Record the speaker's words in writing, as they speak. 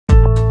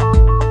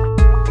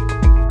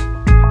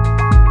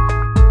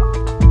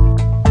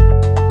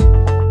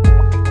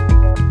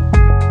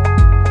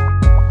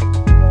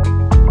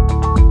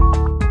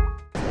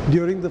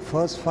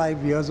first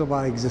 5 years of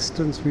our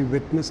existence, we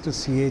witnessed a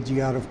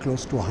CAGR of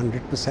close to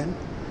 100%.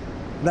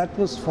 That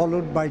was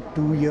followed by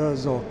 2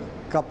 years or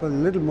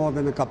little more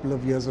than a couple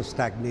of years of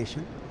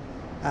stagnation.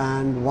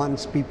 And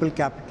once People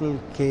Capital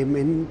came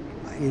in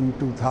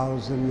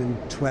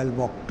 2012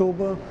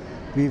 October,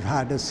 we've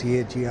had a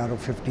CAGR of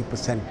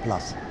 50%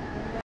 plus.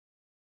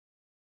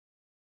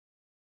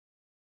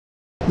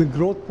 The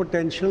growth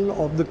potential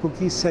of the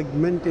cookie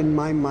segment in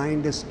my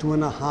mind is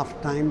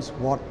 2.5 times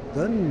what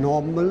the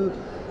normal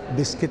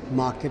biscuit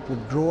market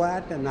would grow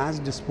at, and as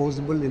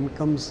disposable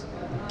incomes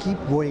keep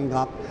going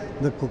up,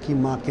 the cookie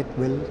market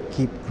will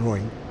keep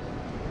growing.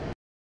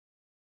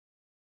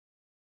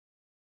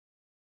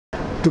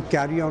 To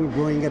carry on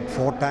growing at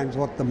 4 times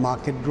what the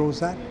market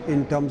grows at,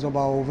 in terms of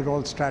our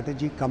overall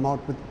strategy, come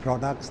out with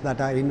products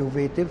that are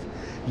innovative,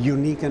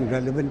 unique and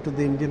relevant to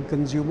the Indian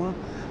consumer,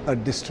 a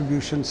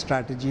distribution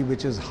strategy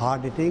which is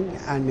hard-hitting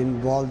and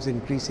involves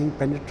increasing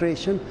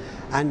penetration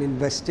and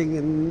investing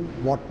in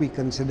what we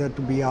consider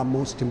to be our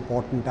most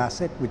important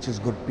asset, which is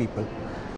good people.